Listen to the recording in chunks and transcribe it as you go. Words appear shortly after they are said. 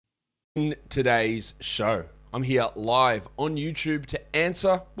In today's show, I'm here live on YouTube to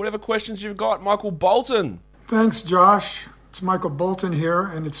answer whatever questions you've got. Michael Bolton. Thanks, Josh. It's Michael Bolton here,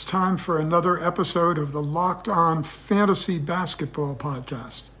 and it's time for another episode of the Locked On Fantasy Basketball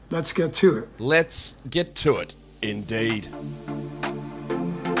Podcast. Let's get to it. Let's get to it, indeed.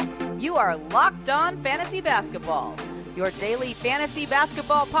 You are Locked On Fantasy Basketball, your daily fantasy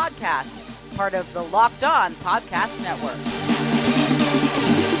basketball podcast, part of the Locked On Podcast Network.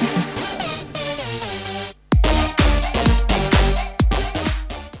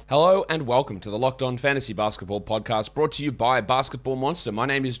 Hello and welcome to the Locked On Fantasy Basketball Podcast, brought to you by Basketball Monster. My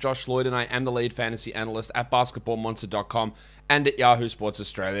name is Josh Lloyd and I am the lead fantasy analyst at basketballmonster.com and at Yahoo Sports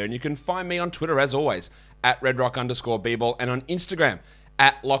Australia. And you can find me on Twitter, as always, at redrock_bball and on Instagram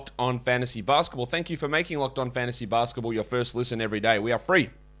at Locked On Fantasy Basketball. Thank you for making Locked On Fantasy Basketball your first listen every day. We are free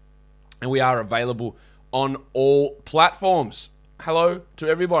and we are available on all platforms. Hello to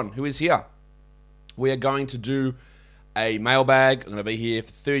everyone who is here. We are going to do a mailbag. I'm going to be here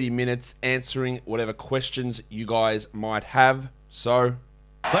for 30 minutes answering whatever questions you guys might have. So,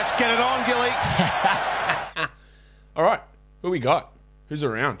 let's get it on, Gilly. All right, who we got? Who's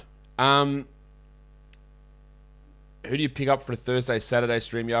around? Who do you pick up for a Thursday, Saturday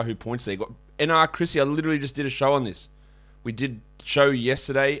stream Yahoo Points League? Chrissy, I literally just did a show on this. We did show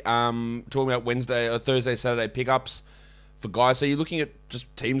yesterday, talking about Wednesday or Thursday, Saturday pickups for guys. So you're looking at just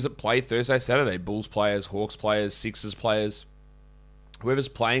teams that play Thursday, Saturday. Bulls players, Hawks players, Sixers players. Whoever's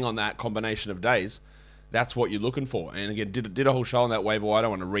playing on that combination of days, that's what you're looking for. And again, did a whole show on that waiver wire. I don't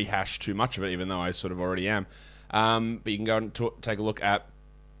want to rehash too much of it, even though I sort of already am. But you can go and take a look at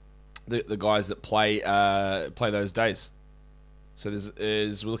the guys that play those days. So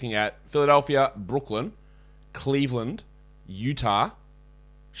we're looking at Philadelphia, Brooklyn, Cleveland, Utah,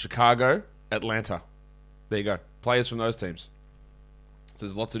 Chicago, Atlanta. There you go. Players from those teams. So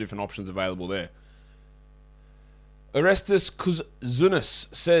there's lots of different options available there. Orestes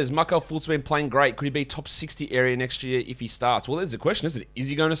Kuzunis says, Markel Fultz's been playing great. Could he be top 60 area next year if he starts? Well, there's the question, isn't it? Is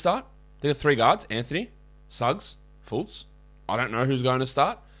he going to start? They got three guards, Anthony, Suggs, Fultz. I don't know who's going to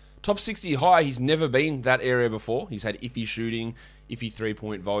start. Top 60 high, he's never been that area before. He's had iffy shooting, iffy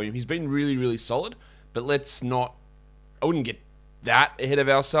three-point volume. He's been really, really solid, but I wouldn't get that ahead of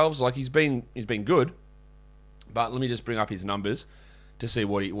ourselves. Like, he's been good. But let me just bring up his numbers to see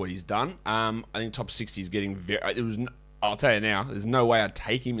what he's done. I think top 60 is getting I'll tell you now, there's no way I'd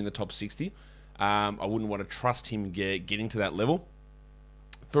take him in the top 60. I wouldn't want to trust him getting to that level.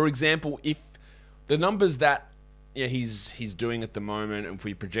 For example, if the numbers that he's doing at the moment, and if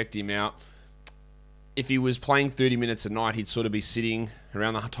we project him out, if he was playing 30 minutes a night, he'd sort of be sitting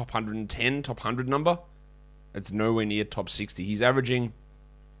around the top 110, top 100 number. It's nowhere near top 60. He's averaging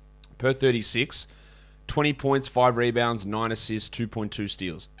per 36. 20 points, 5 rebounds, 9 assists, 2.2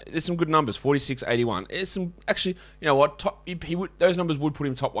 steals. There's some good numbers, 46, 81. There's some, actually, you know what, those numbers would put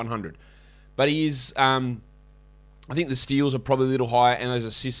him top 100. But he is, I think the steals are probably a little higher, and those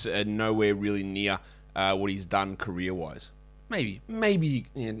assists are nowhere really near what he's done career-wise. Maybe,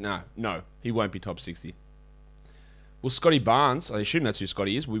 no, he won't be top 60. Well, Scotty Barnes, I assume that's who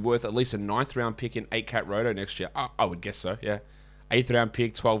Scotty is, will be worth at least a 9th round pick in 8-cat roto next year. I would guess so, yeah. 8th round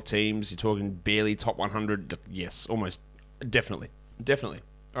pick, 12 teams. You're talking barely top 100. Yes, almost. Definitely.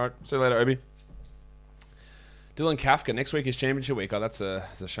 All right, see you later, Obi. Dylan Kafka, next week is championship week. Oh, that's a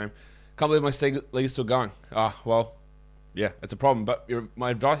shame. Can't believe my league is still going. Well, yeah, it's a problem. But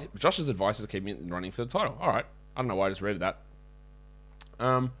Josh's advice is keep me running for the title. All right. I don't know why I just read that.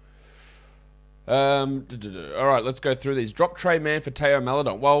 All right, let's go through these. Drop trade man for Teo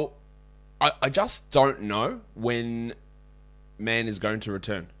Maledon. Well, I just don't know when Man is going to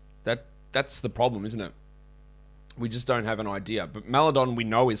return. That's the problem, isn't it? We just don't have an idea. But Maledon, we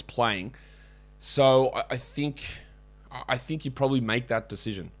know, is playing, so I think you probably make that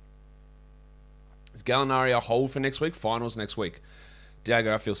decision. Is Gallinari a hold for next week? Finals next week.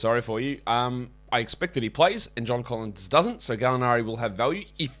 Diago, I feel sorry for you. I expect that he plays, and John Collins doesn't, so Gallinari will have value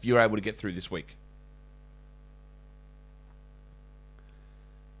if you're able to get through this week.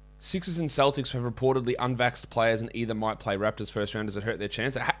 Sixers and Celtics have reportedly unvaxxed players and either might play Raptors first round. Does it hurt their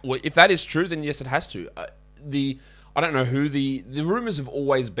chance? If that is true, then yes, it has to. I don't know who the rumors have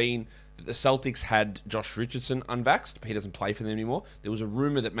always been that the Celtics had Josh Richardson unvaxxed, but he doesn't play for them anymore. There was a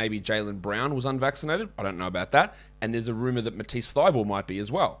rumor that maybe Jaylen Brown was unvaccinated. I don't know about that. And there's a rumor that Matisse Thybulle might be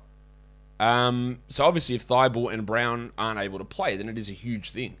as well. So obviously, if Thybulle and Brown aren't able to play, then it is a huge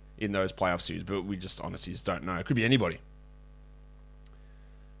thing in those playoff series. But we just honestly just don't know. It could be anybody.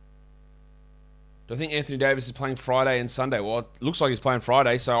 Do I think Anthony Davis is playing Friday and Sunday? Well, it looks like he's playing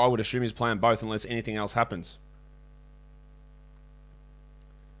Friday, so I would assume he's playing both unless anything else happens.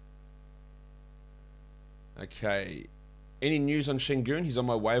 Okay. Any news on Şengün? He's on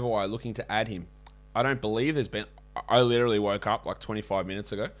my waiver wire looking to add him. I don't believe there's been... I literally woke up like 25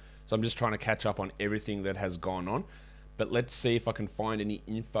 minutes ago. So I'm just trying to catch up on everything that has gone on. But let's see if I can find any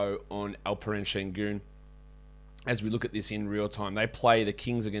info on Alperen Şengün as we look at this in real time. They play the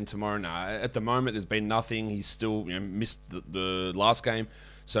Kings again tomorrow. Now, at the moment, there's been nothing. He's still missed the last game.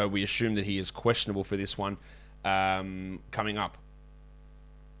 So we assume that he is questionable for this one coming up.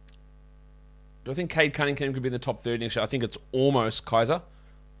 Do I think Cade Cunningham could be in the top 30 next year? I think it's almost Kaiser.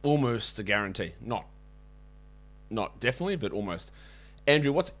 Almost a guarantee. Not definitely, but almost.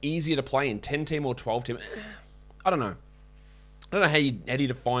 Andrew, what's easier to play in, 10-team or 12-team? I don't know. I don't know how you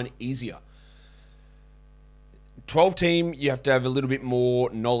define easier. 12-team, you have to have a little bit more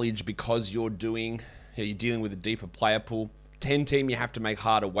knowledge because you're dealing with a deeper player pool. 10-team, you have to make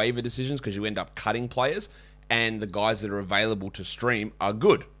harder waiver decisions because you end up cutting players, and the guys that are available to stream are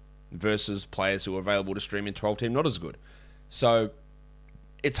good versus players who are available to stream in 12-team not as good. So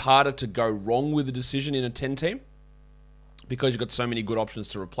it's harder to go wrong with a decision in a 10-team because you've got so many good options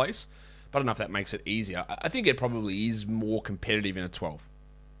to replace. But I don't know if that makes it easier. I think it probably is more competitive in a 12.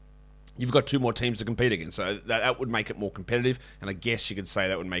 You've got 2 more teams to compete against, so that would make it more competitive, and I guess you could say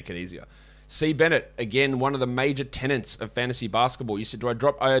that would make it easier. C. Bennett, again, one of the major tenets of fantasy basketball. You said, do I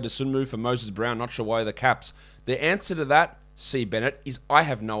drop Ayo Dosunmu for Moses Brown? Not sure why the Caps. The answer to that, C. Bennett, is I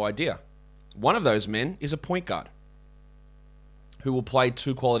have no idea. One of those men is a point guard who will play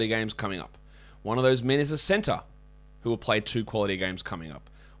 2 quality games coming up. One of those men is a center who will play 2 quality games coming up.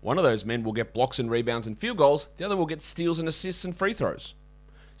 One of those men will get blocks and rebounds and field goals. The other will get steals and assists and free throws.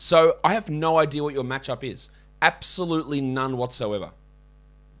 So I have no idea what your matchup is. Absolutely none whatsoever.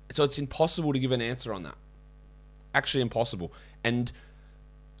 So it's impossible to give an answer on that. Actually impossible. And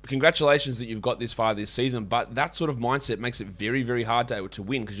congratulations that you've got this far this season, but that sort of mindset makes it very, very hard to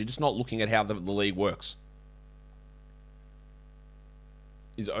win because you're just not looking at how the league works.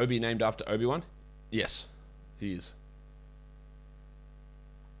 Is Obi named after Obi-Wan? Yes, he is.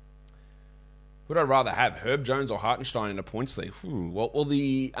 Who would I rather have, Herb Jones or Hartenstein in a points league? Well,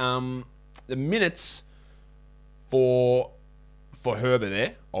 the minutes for Herb are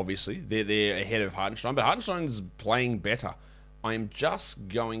there, obviously. They're ahead of Hartenstein, but Hartenstein's playing better. I'm just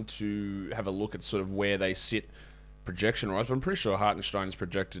going to have a look at sort of where they sit projection-wise, but I'm pretty sure Hartenstein is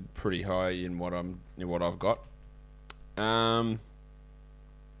projected pretty high in what I've got.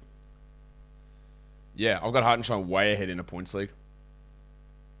 Yeah, I've got Hartenstein way ahead in a points league.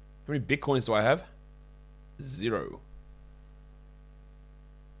 How many Bitcoins do I have? 0.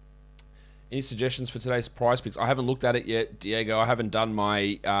 Any suggestions for today's prize picks? I haven't looked at it yet, Diego. I haven't done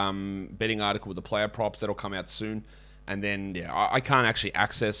my betting article with the player props. That'll come out soon. And then, yeah, I can't actually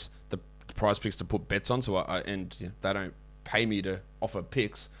access the prize picks to put bets on, so they don't pay me to offer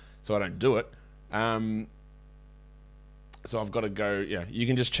picks, so I don't do it. So I've got to go, yeah, you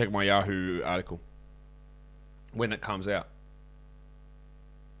can just check my Yahoo article when it comes out.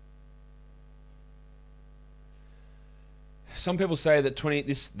 Some people say that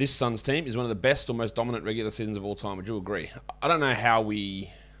this Suns team is one of the best or most dominant regular seasons of all time. Would you agree? I don't know how do you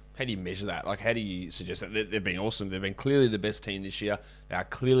measure that? Like, how do you suggest that? They've been awesome. They've been clearly the best team this year. They are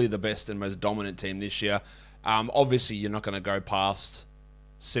clearly the best and most dominant team this year. Obviously, you're not going to go past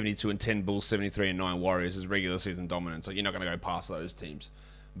 72-10 Bulls, 73-9 Warriors as regular season dominance. Like, you're not going to go past those teams.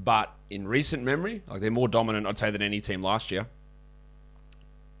 But in recent memory, like, they're more dominant, I'd say, than any team last year.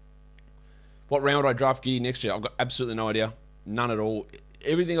 What round would I draft Giddy next year? I've got absolutely no idea. None at all.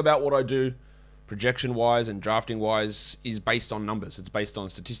 Everything about what I do, projection-wise and drafting-wise, is based on numbers. It's based on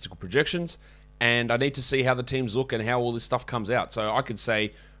statistical projections, and I need to see how the teams look and how all this stuff comes out. So I could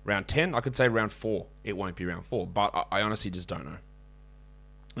say round 10, I could say round 4. It won't be round 4, but I honestly just don't know.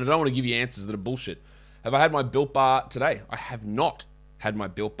 And I don't want to give you answers that are bullshit. Have I had my Built Bar today? I have not had my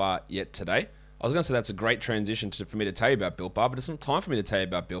Built Bar yet today. I was going to say that's a great transition for me to tell you about Built Bar, but it's not time for me to tell you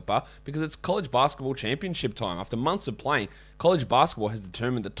about Built Bar because it's college basketball championship time. After months of playing, college basketball has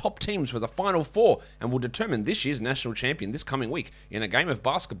determined the top teams for the Final Four and will determine this year's national champion this coming week in a game of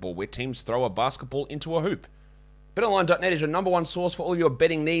basketball where teams throw a basketball into a hoop. BetOnline.net is your number one source for all of your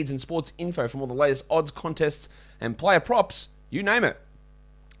betting needs and sports info from all the latest odds, contests, and player props. You name it.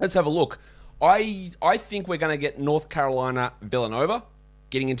 Let's have a look. I think we're going to get North Carolina Villanova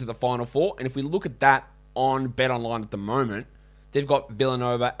getting into the Final Four. And if we look at that on BetOnline at the moment, they've got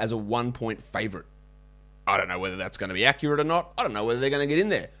Villanova as a 1-point favorite. I don't know whether that's going to be accurate or not. I don't know whether they're going to get in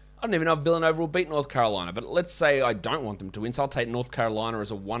there. I don't even know if Villanova will beat North Carolina. But let's say I don't want them to win, so I'll take North Carolina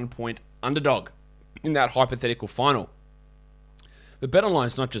as a 1-point underdog in that hypothetical final. But BetOnline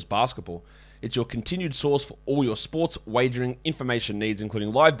is not just basketball. It's your continued source for all your sports wagering information needs,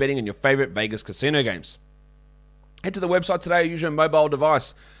 including live betting and your favorite Vegas casino games. Head to the website today or use your mobile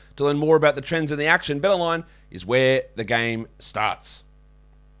device to learn more about the trends in the action. BetOnline is where the game starts.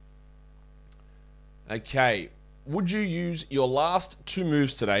 Okay, would you use your last 2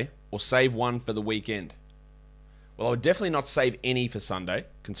 moves today or save one for the weekend? Well, I would definitely not save any for Sunday,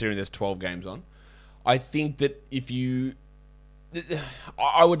 considering there's 12 games on. I think that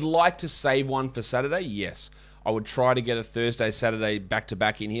I would like to save one for Saturday, yes. I would try to get a Thursday, Saturday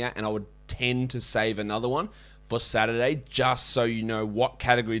back-to-back in here, and I would tend to save another one for Saturday, just so you know what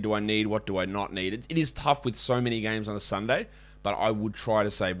category do I need, what do I not need. It is tough with so many games on a Sunday, but I would try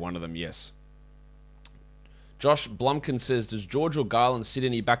to save one of them, yes. Josh Blumkin says, does George or Garland sit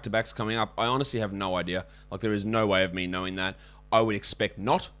any back-to-backs coming up? I honestly have no idea. Like, there is no way of me knowing that. I would expect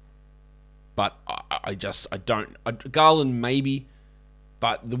not, but I don't. Garland maybe,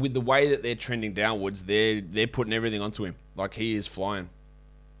 but with the way that they're trending downwards, they're putting everything onto him. Like, he is flying.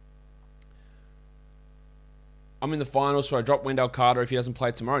 I'm in the finals, so I drop Wendell Carter if he doesn't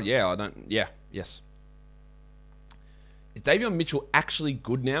play tomorrow. Yes. Is Davion Mitchell actually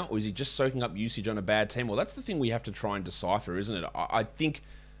good now, or is he just soaking up usage on a bad team? Well, that's the thing we have to try and decipher, isn't it? I think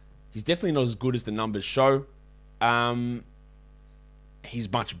he's definitely not as good as the numbers show. He's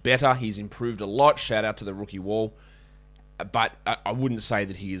much better. He's improved a lot. Shout out to the rookie wall. But I wouldn't say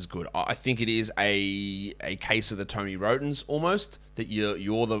that he is good. I think it is a case of the Tony Rotens almost, that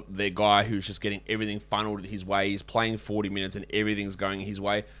you're the guy who's just getting everything funneled his way. He's playing 40 minutes and everything's going his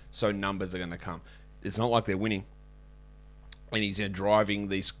way, so numbers are going to come. It's not like they're winning, and he's driving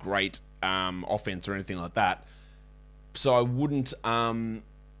this great offense or anything like that. So I wouldn't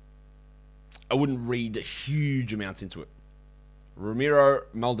read huge amounts into it. Ramiro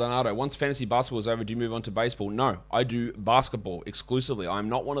Maldonado, once fantasy basketball is over, do you move on to baseball? No, I do basketball exclusively. I'm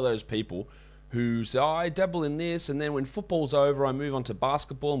not one of those people who say, I dabble in this, and then when football's over, I move on to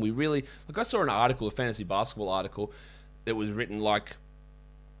basketball. And we really, I saw an article, a fantasy basketball article, that was written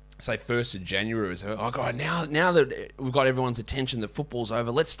say 1st of January. So, oh God, now that we've got everyone's attention that football's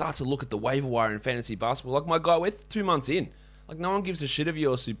over, let's start to look at the waiver wire in fantasy basketball. Like, my guy, we're 2 months in. Like, no one gives a shit of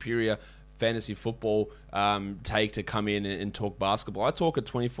your superior fantasy football take to come in and talk basketball. I talk at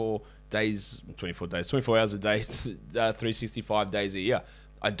 24 hours a day, 365 days a year.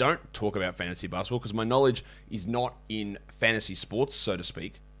 I don't talk about fantasy basketball because my knowledge is not in fantasy sports, so to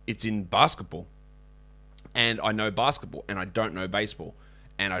speak. It's in basketball. And I know basketball, and I don't know baseball,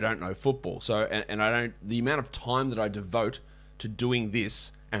 and I don't know football. So, and I don't, the amount of time that I devote to doing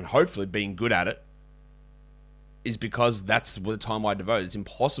this and hopefully being good at it is because that's the time I devote. It's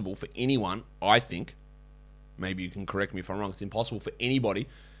impossible for anyone, I think, maybe you can correct me if I'm wrong, it's impossible for anybody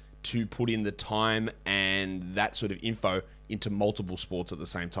to put in the time and that sort of info into multiple sports at the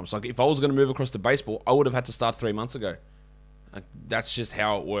same time. So if I was going to move across to baseball, I would have had to start 3 months ago. That's just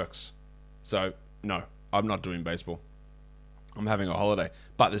how it works. So, no, I'm not doing baseball. I'm having a holiday.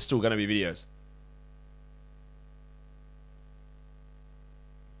 But there's still going to be videos.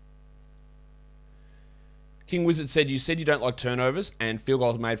 King Wizard said you don't like turnovers and field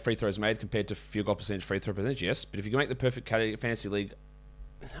goals made, free throws made compared to field goal percentage, free throw percentage. Yes, but if you can make the perfect category fantasy league,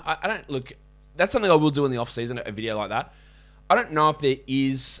 I don't look. That's something I will do in the off season, a video like that. I don't know if there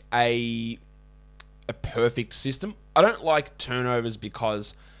is a perfect system. I don't like turnovers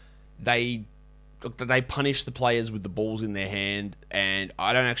because they punish the players with the balls in their hand, and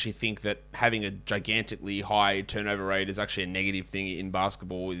I don't actually think that having a gigantically high turnover rate is actually a negative thing in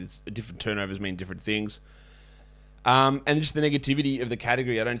basketball. Different turnovers mean different things. And just the negativity of the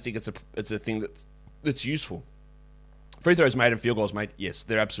category, I don't think it's a thing that's useful. Free throws made and field goals made, yes,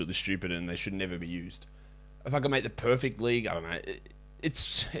 they're absolutely stupid and they should never be used. If I could make the perfect league, I don't know.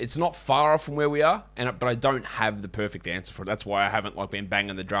 It's not far off from where we are, but I don't have the perfect answer for it. That's why I haven't been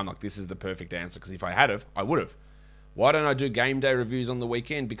banging the drum like this is the perfect answer. Because if I had, I would have. Why don't I do game day reviews on the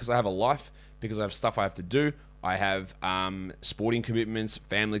weekend? Because I have a life. Because I have stuff I have to do. I have sporting commitments,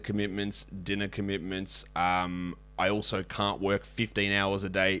 family commitments, dinner commitments. I also can't work 15 hours a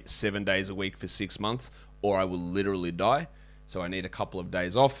day, 7 days a week for 6 months, or I will literally die. So I need a couple of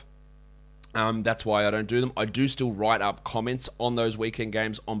days off. That's why I don't do them. I do still write up comments on those weekend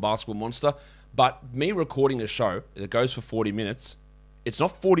games on Basketball Monster, but me recording a show that goes for 40 minutes, it's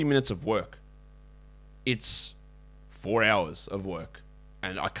not 40 minutes of work. It's 4 hours of work.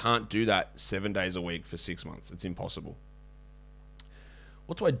 And I can't do that 7 days a week for 6 months. It's impossible.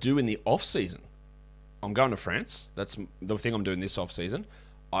 What do I do in the off season? I'm going to France. That's the thing I'm doing this off season.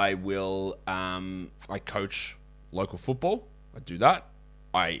 I will, I coach local football. I do that.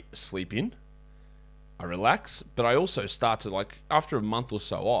 I sleep in. I relax. But I also start to, after a month or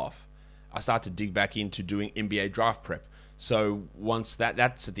so off, I start to dig back into doing NBA draft prep. So once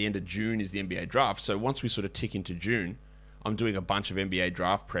that's at the end of June is the NBA draft. So once we sort of tick into June, I'm doing a bunch of NBA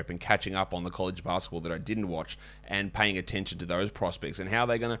draft prep and catching up on the college basketball that I didn't watch and paying attention to those prospects and how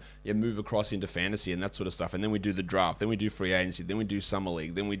they're going to move across into fantasy and that sort of stuff. And then we do the draft, then we do free agency, then we do summer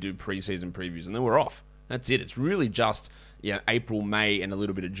league, then we do preseason previews, and then we're off. That's it. It's really just April, May, and a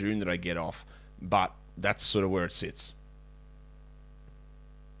little bit of June that I get off. But that's sort of where it sits.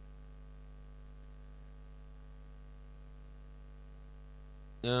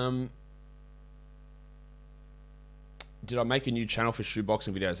 Did I make a new channel for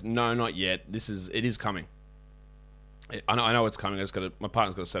shoeboxing videos? No, not yet. It is coming. I know it's coming. My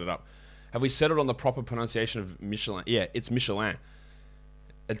partner's got to set it up. Have we settled on the proper pronunciation of Michelin? Yeah, it's Michelin.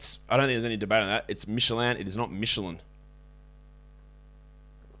 I don't think there's any debate on that. It's Michelin. It is not Michelin.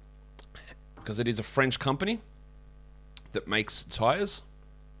 Because it is a French company that makes tires.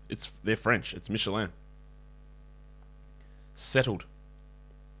 They're French. It's Michelin. Settled.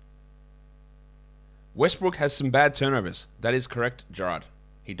 Westbrook has some bad turnovers. That is correct, Gerard.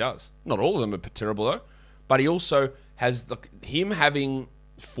 He does. Not all of them are terrible, though. But he also has him having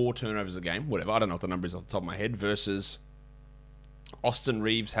 4 turnovers a game, whatever. I don't know what the number is off the top of my head, versus Austin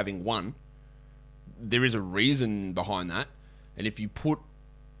Reeves having 1. There is a reason behind that. And if you put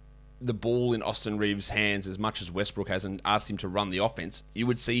the ball in Austin Reeves' hands as much as Westbrook has and asked him to run the offense, you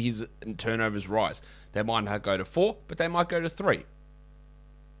would see his turnovers rise. They might not go to 4, but they might go to 3.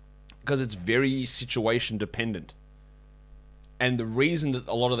 Because it's very situation dependent. And the reason that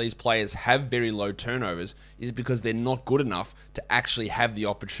a lot of these players have very low turnovers is because they're not good enough to actually have the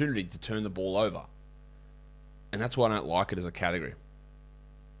opportunity to turn the ball over. And that's why I don't like it as a category.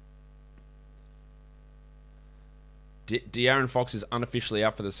 De'Aaron Fox is unofficially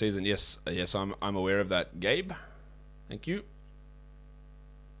out for the season. Yes, I'm aware of that. Gabe, thank you.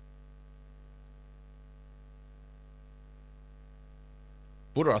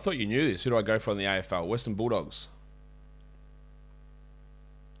 Buddha, I thought you knew this. Who do I go for in the AFL? Western Bulldogs.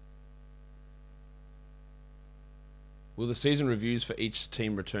 Will the season reviews for each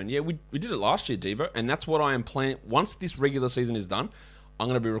team return? Yeah, we did it last year, Debo, and that's what I am planning. Once this regular season is done, I'm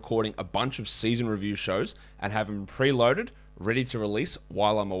going to be recording a bunch of season review shows and have them preloaded, ready to release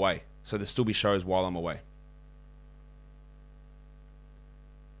while I'm away. So there'll still be shows while I'm away.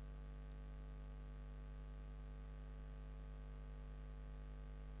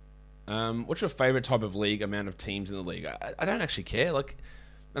 What's your favorite type of league, amount of teams in the league? I don't actually care. Like,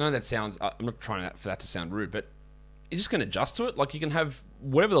 I know that sounds, I'm not trying for that to sound rude, but you just can adjust to it. Like, you can have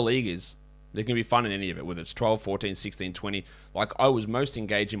whatever the league is. There can be fun in any of it, whether it's 12, 14, 16, 20. Like, I was most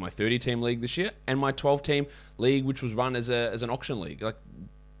engaged in my 30-team league this year and my 12-team league, which was run as an auction league. Like,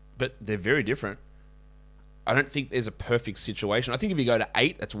 but they're very different. I don't think there's a perfect situation. I think if you go to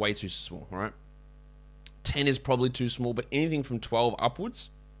 8, that's way too small, all right? 10 is probably too small, but anything from 12 upwards,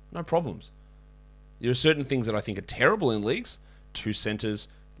 no problems. There are certain things that I think are terrible in leagues. 2 centers,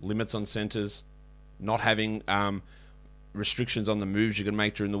 limits on centers, not having restrictions on the moves you can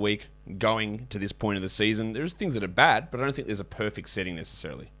make during the week, going to this point of the season. There's things that are bad, but I don't think there's a perfect setting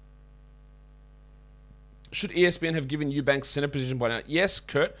necessarily. Should ESPN have given Eubanks center position by now? Yes,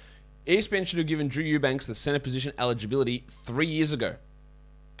 Kurt. ESPN should have given Drew Eubanks the center position eligibility 3 years ago.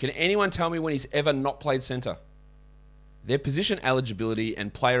 Can anyone tell me when he's ever not played center? Their position eligibility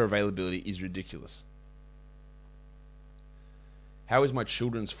and player availability is ridiculous. How is my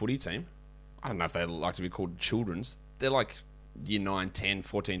children's footy team? I don't know if they like to be called children's. They're like year 9, 10,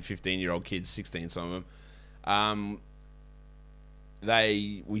 14, 15-year-old kids, 16 some of them.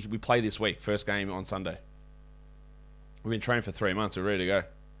 We play this week, first game on Sunday. We've been training for 3 months. We're ready to go.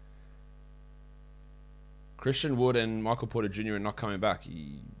 Christian Wood and Michael Porter Jr. are not coming back.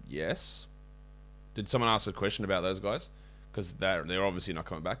 Yes. Did someone ask a question about those guys? Because they're obviously not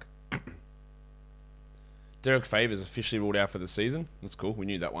coming back. Derek Favors officially ruled out for the season. That's cool. We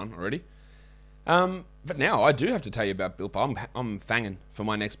knew that one already. But now I do have to tell you about Built Bar. I'm fanging for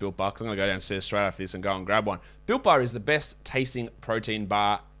my next Built Bar because I'm going to go downstairs straight after this and go and grab one. Built Bar is the best tasting protein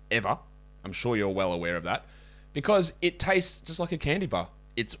bar ever. I'm sure you're well aware of that. Because it tastes just like a candy bar.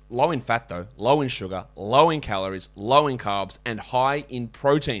 It's low in fat though, low in sugar, low in calories, low in carbs, and high in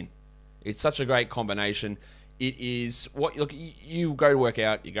protein. It's such a great combination. It is what look. You go to work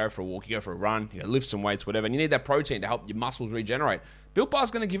out, you go for a walk, you go for a run, you lift some weights, whatever, and you need that protein to help your muscles regenerate. Built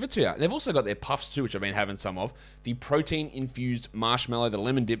Bar's going to give it to you. They've also got their puffs too, which I've been having some of. The protein-infused marshmallow, the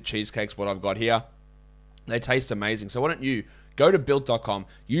lemon dip cheesecake's what I've got here. They taste amazing. So why don't you go to Built.com,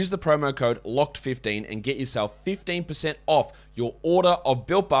 use the promo code LOCKED15 and get yourself 15% off your order of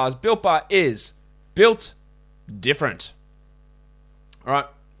Built Bars. Built Bar is built different. All right,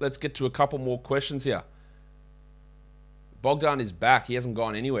 let's get to a couple more questions here. Bogdan is back. He hasn't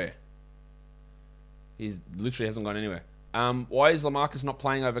gone anywhere. He literally hasn't gone anywhere. Why is LaMarcus not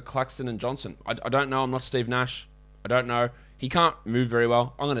playing over Claxton and Johnson? I don't know. I'm not Steve Nash. I don't know. He can't move very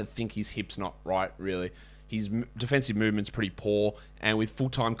well. I'm going to think his hip's not right, really. His defensive movement's pretty poor. And with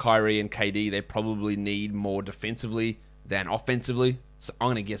full-time Kyrie and KD, they probably need more defensively than offensively. So I'm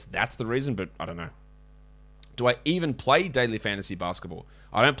going to guess that's the reason, but I don't know. Do I even play daily fantasy basketball?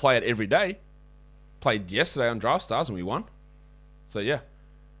 I don't play it every day. Played yesterday on Draft Stars and we won. So yeah.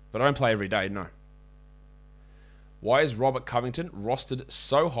 But I don't play every day, no. Why is Robert Covington rostered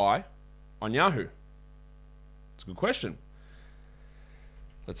so high on Yahoo? It's a good question.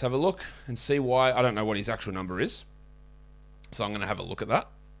 Let's have a look and see why. I don't know what his actual number is. So I'm going to have a look at that.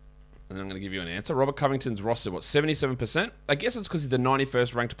 And then I'm going to give you an answer. Robert Covington's rostered, 77%? I guess it's because he's the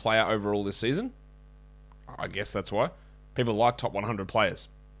 91st ranked player overall this season. I guess that's why. People like top 100 players.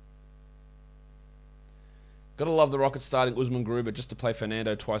 Gotta love the Rockets starting Usman Gruber just to play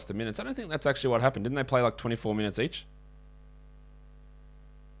Fernando twice the minutes. I don't think that's actually what happened. Didn't they play like 24 minutes each?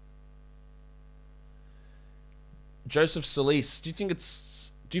 Joseph Solis, do you think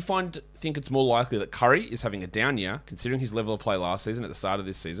it's more likely that Curry is having a down year, considering his level of play last season at the start of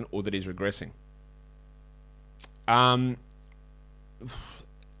this season, or that he's regressing? At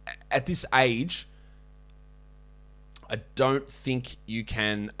this age, I don't think you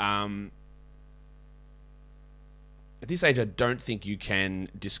can. At this age, I don't think you can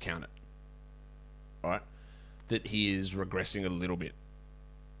discount it. All right, that he is regressing a little bit.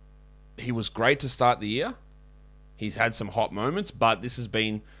 He was great to start the year. He's had some hot moments, but this has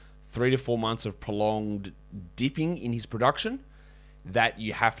been 3 to 4 months of prolonged dipping in his production that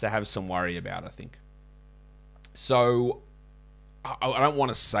you have to have some worry about, I think. So I don't want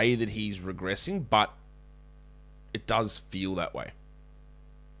to say that he's regressing, but it does feel that way.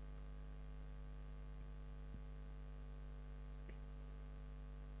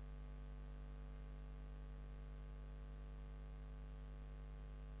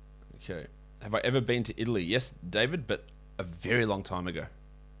 Okay. Have I ever been to Italy? Yes, David, but a very long time ago.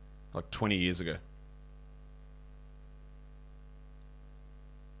 Like 20 years ago.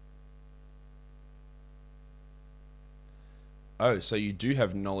 Oh, so you do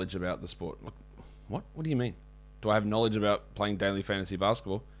have knowledge about the sport. What? What do you mean? Do I have knowledge about playing daily fantasy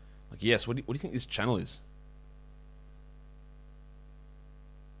basketball? Like, yes. What do you think this channel is?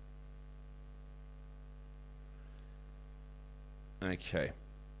 Okay.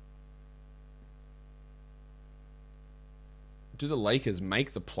 Do the Lakers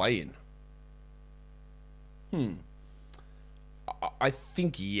make the play-in? I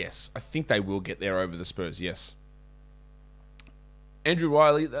think yes. I think they will get there over the Spurs, yes. Andrew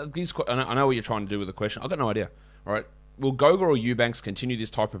Riley, I know what you're trying to do with the question. I've got no idea. All right. Will Goga or Eubanks continue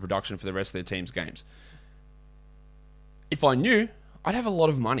this type of production for the rest of their team's games? If I knew, I'd have a lot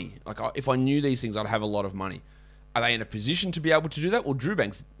of money. Like, if I knew these things, I'd have a lot of money. Are they in a position to be able to do that? Well,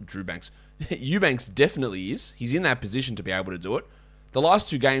 Eubanks definitely is. He's in that position to be able to do it. The last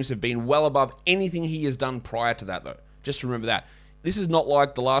 2 games have been well above anything he has done prior to that, though. Just remember that. This is not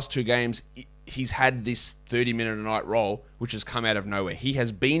like the last 2 games he's had this 30-minute-a-night role, which has come out of nowhere. He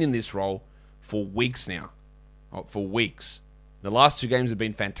has been in this role for weeks now. For weeks. The last 2 games have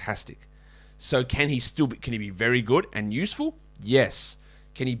been fantastic. So can he be very good and useful? Yes.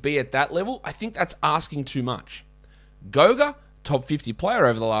 Can he be at that level? I think that's asking too much. Goga, top 50 player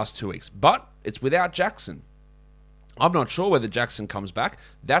over the last 2 weeks, but it's without Jackson. I'm not sure whether Jackson comes back.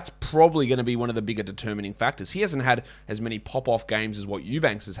 That's probably going to be one of the bigger determining factors. He hasn't had as many pop-off games as what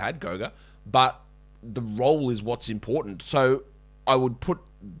Eubanks has had, Goga, but the role is what's important. So I would put,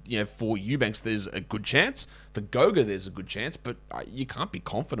 for Eubanks, there's a good chance. For Goga, there's a good chance, but you can't be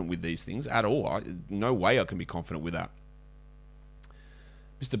confident with these things at all. No way I can be confident with that.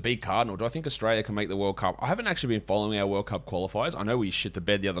 Mr. B. Cardinal, do I think Australia can make the World Cup? I haven't actually been following our World Cup qualifiers. I know we shit the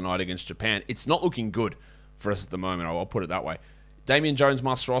bed the other night against Japan. It's not looking good for us at the moment. I'll put it that way. Damian Jones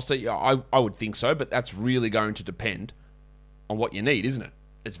must roster? Yeah, I would think so, but that's really going to depend on what you need, isn't it?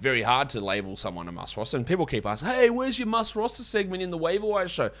 It's very hard to label someone a must roster, and people keep asking, hey, where's your must roster segment in the waiver wire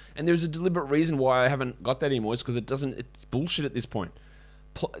show? And there's a deliberate reason why I haven't got that anymore. It's because it's bullshit at this point.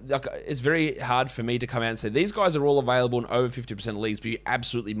 It's very hard for me to come out and say these guys are all available in over 50% of leagues, but you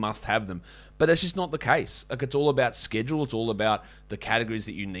absolutely must have them. But that's just not the case. Like, it's all about schedule. It's all about the categories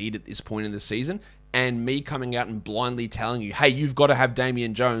that you need at this point in the season. And me coming out and blindly telling you, hey, you've got to have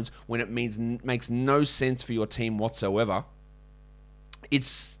Damian Jones when it makes no sense for your team whatsoever.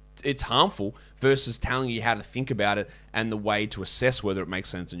 It's harmful versus telling you how to think about it and the way to assess whether it makes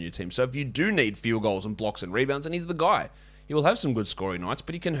sense in your team. So if you do need field goals and blocks and rebounds, and he's the guy. He will have some good scoring nights,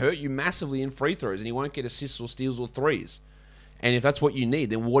 but he can hurt you massively in free throws, and he won't get assists or steals or threes. And if that's what you need,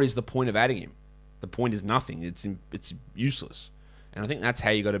 then what is the point of adding him? The point is nothing. It's useless. And I think that's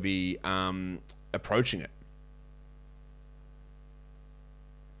how you got to be approaching it.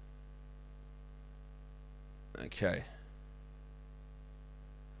 Okay.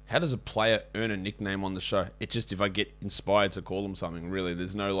 How does a player earn a nickname on the show? It's just if I get inspired to call them something, really.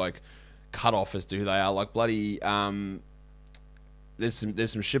 There's no, like, cut-off as to who they are. Like, bloody... There's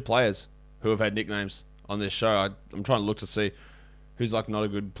some shit players who have had nicknames on this show. I'm trying to look to see who's, like, not a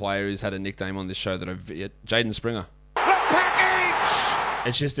good player who's had a nickname on this show that I've... Jaden Springer.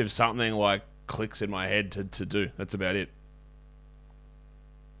 It's just if something, like, clicks in my head to do. That's about it.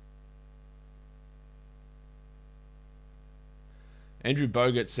 Andrew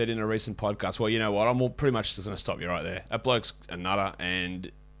Bogut said in a recent podcast, well, you know what? I'm pretty much just going to stop you right there. That bloke's a nutter,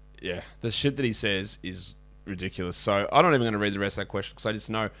 and, yeah, the shit that he says is ridiculous. So I'm not even going to read the rest of that question because I just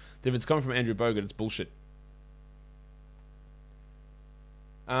know that if it's coming from Andrew Bogut, it's bullshit.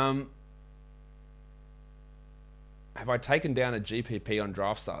 Have I taken down a GPP on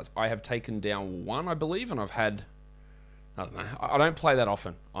Draft Stars? I have taken down one, I believe, and I've had... I don't know. I don't play that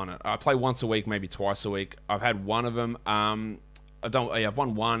often on it. I play once a week, maybe twice a week. I've had one of them. I've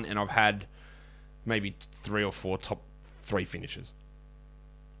won one, and I've had maybe 3 or 4 top 3 finishes.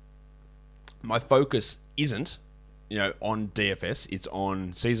 My focus isn't, on DFS. It's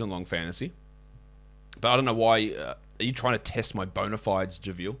on season-long fantasy. But I don't know why. Are you trying to test my bona fides,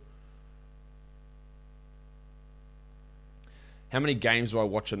 Javier? How many games do I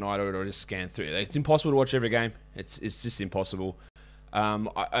watch a night, or do I just scan through? It's impossible to watch every game. It's just impossible.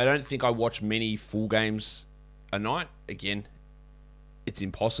 I don't think I watch many full games a night. Again, it's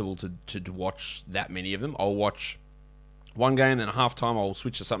impossible to watch that many of them. I'll watch one game, then at halftime I'll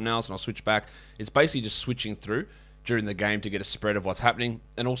switch to something else, and I'll switch back. It's basically just switching through during the game to get a spread of what's happening,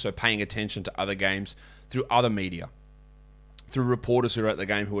 and also paying attention to other games through other media, through reporters who are at the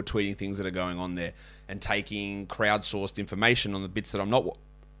game who are tweeting things that are going on there, and taking crowdsourced information on the bits that I'm not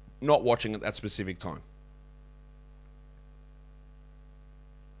watching at that specific time.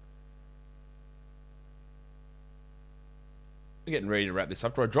 I'm getting ready to wrap this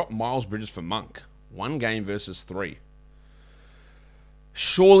up. Do I drop Miles Bridges for Monk? 1 game versus 3.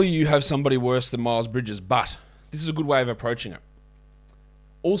 Surely you have somebody worse than Miles Bridges, but this is a good way of approaching it.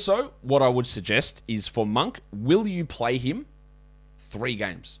 Also, what I would suggest is for Monk, will you play him 3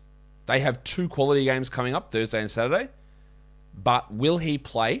 games? They have 2 quality games coming up, Thursday and Saturday. But will he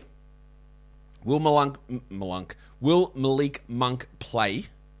play? Will Malik Monk play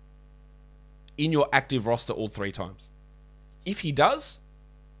in your active roster all 3 times? If he does,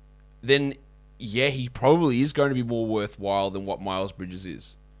 then yeah, he probably is going to be more worthwhile than what Miles Bridges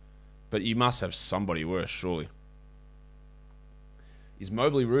is. But you must have somebody worse, surely. Is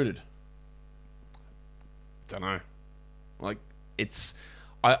Mobley rooted? Don't know. Like, it's...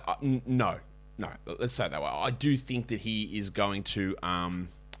 No. Let's say it that way. I do think that he is going to...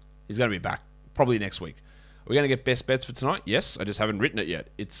 he's going to be back. Probably next week. We're going to get best bets for tonight? Yes, I just haven't written it yet.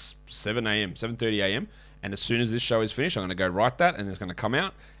 It's 7:30 a.m. And as soon as this show is finished, I'm going to go write that, and it's going to come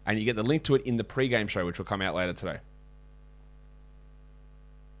out. And you get the link to it in the pre-game show, which will come out later today.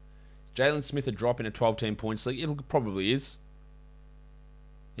 Is Jalen Smith a drop in a 12-team points league? It probably is.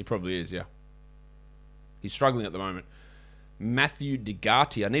 He probably is, yeah. He's struggling at the moment. Matthew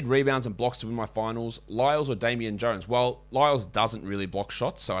DeGarty. I need rebounds and blocks to win my finals. Lyles or Damian Jones? Well, Lyles doesn't really block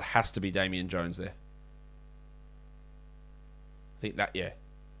shots, so it has to be Damian Jones there. I think that, yeah.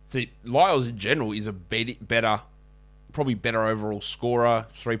 See, Lyles in general is a probably better overall scorer,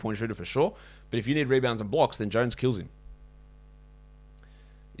 3-point shooter for sure. But if you need rebounds and blocks, then Jones kills him.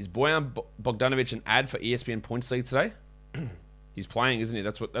 Is Bojan Bogdanovic an ad for ESPN Points League today? He's playing, isn't he?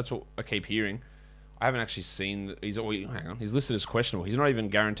 That's what I keep hearing. I haven't actually seen... hang on. He's listed as questionable. He's not even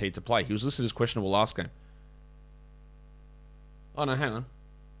guaranteed to play. He was listed as questionable last game. Oh, no, hang on.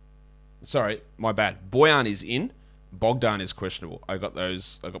 Sorry, my bad. Bojan is in. Bogdan is questionable. I got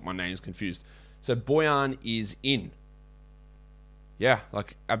my names confused. So Bojan is in. Yeah,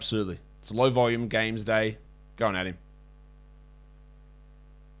 like, absolutely. It's a low volume games day. Going at him.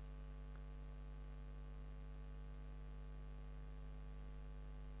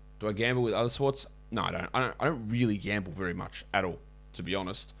 Do I gamble with other sports? No, I don't. I don't really gamble very much at all, to be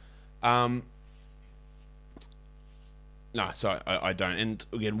honest. No, so I don't. And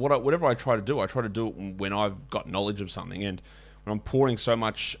again, whatever I try to do it when I've got knowledge of something. And when I'm pouring so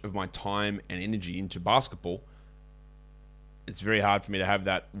much of my time and energy into basketball, it's very hard for me to have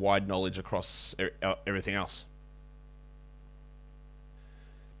that wide knowledge across everything else.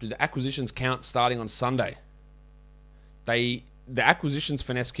 Do the acquisitions count starting on Sunday? The acquisitions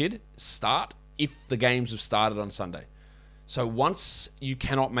for Nest Kid start if the games have started on Sunday. So once you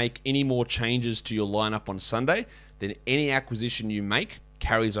cannot make any more changes to your lineup on Sunday, then any acquisition you make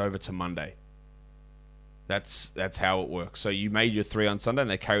carries over to Monday. That's how it works. So you made your 3 on Sunday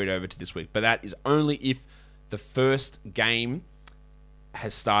and they carried over to this week. But that is only if the first game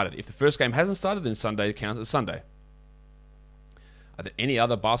has started. If the first game hasn't started, then Sunday counts as Sunday. Are there any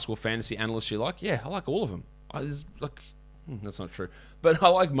other basketball fantasy analysts you like? Yeah, I like all of them. That's not true. But I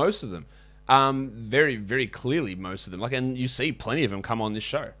like most of them. Very, very clearly most of them. And you see plenty of them come on this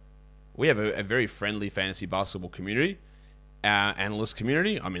show. We have a very friendly fantasy basketball community. Our analyst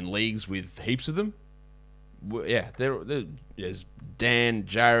community. I'm in leagues with heaps of them. Yeah, there's Dan,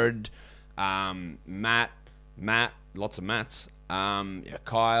 Jared, Matt, lots of Matts.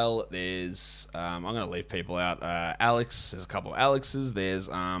 Kyle, there's I'm going to leave people out. Alex, there's a couple of Alexes. There's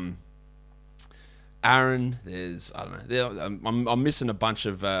Aaron, there's I don't know. I'm missing a bunch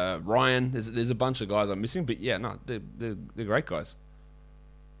of Ryan. There's a bunch of guys I'm missing, but yeah, no, they're great guys.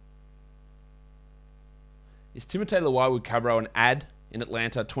 Is Timothé Luwawu-Cabarrot an ad in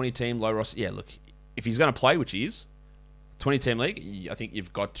Atlanta? 20-team, low roster. Yeah, look, if he's going to play, which he is, 20-team league, I think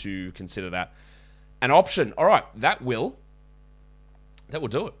you've got to consider that an option. All right, that will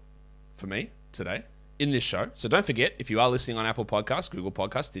do it for me today in this show. So don't forget, if you are listening on Apple Podcasts, Google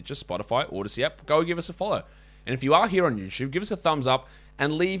Podcasts, Stitcher, Spotify, Odyssey app, go give us a follow. And if you are here on YouTube, give us a thumbs up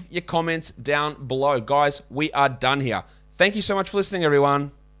and leave your comments down below. Guys, we are done here. Thank you so much for listening,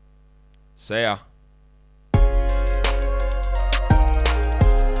 everyone. See ya.